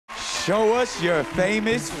Show us your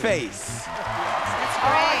famous face. That's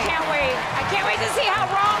great. I can't wait. I can't wait to see how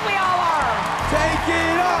wrong we all are. Take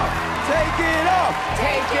it off. Take it off.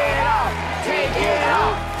 Take it off. Take it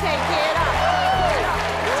off. Take it off.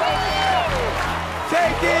 Take it off.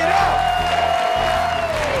 Take it off.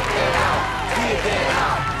 Take it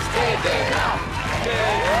off. Take it off.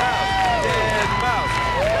 Dead mouse.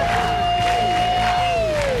 Dead mouse.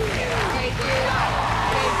 Take it off.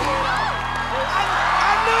 Take it off.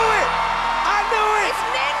 I knew it. I knew it. It's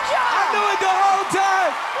Ninja. I knew it the whole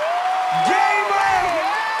time. Gamer,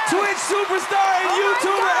 Twitch superstar, and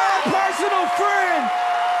YouTuber, and personal friend.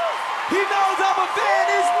 He knows I'm a fan.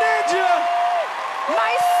 It's Ninja.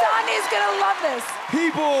 My son is gonna love this.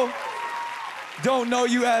 People don't know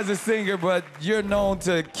you as a singer, but you're known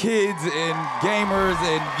to kids and gamers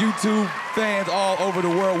and YouTube fans all over the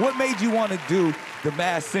world. What made you want to do The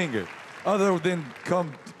Masked Singer, other than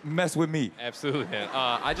come mess with me? Absolutely, man.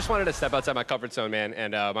 I just wanted to step outside my comfort zone, man.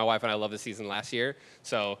 And my wife and I loved the season last year.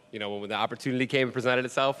 So, you know, when the opportunity came and presented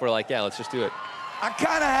itself, we're like, yeah, let's just do it. I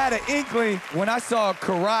kind of had an inkling when I saw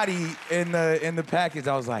karate in the package.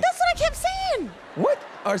 I was like, That's what I kept saying. what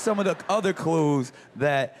are some of the other clues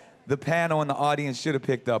that the panel and the audience should have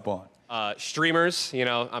picked up on? Streamers, you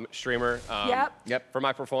know, I'm a streamer. Yep. For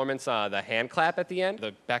my performance, the hand clap at the end,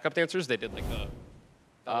 the backup dancers, they did like the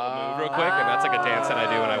little move real quick, and that's like a dance that I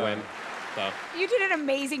do when I win. So. You did an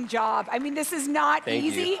amazing job. I mean, this is not Thank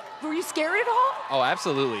easy. you. Were you scared at all? Oh,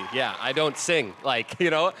 absolutely. Yeah, I don't sing. Like, you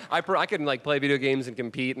know, I can like play video games and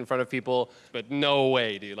compete in front of people, but no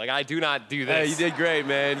way, dude. Like, I do not do this. Hey, you did great,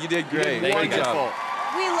 man. You did great. Thank you. Wonderful.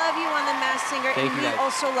 We love you on The Masked Singer, Thank and you, we guys.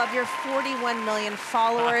 also love your 41 million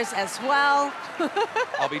followers as well.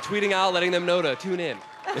 I'll be tweeting out, letting them know to tune in.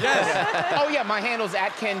 Yes. Oh, yeah, my handle's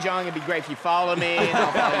 @KenJong. It'd be great if you follow me, and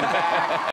I'll follow you back.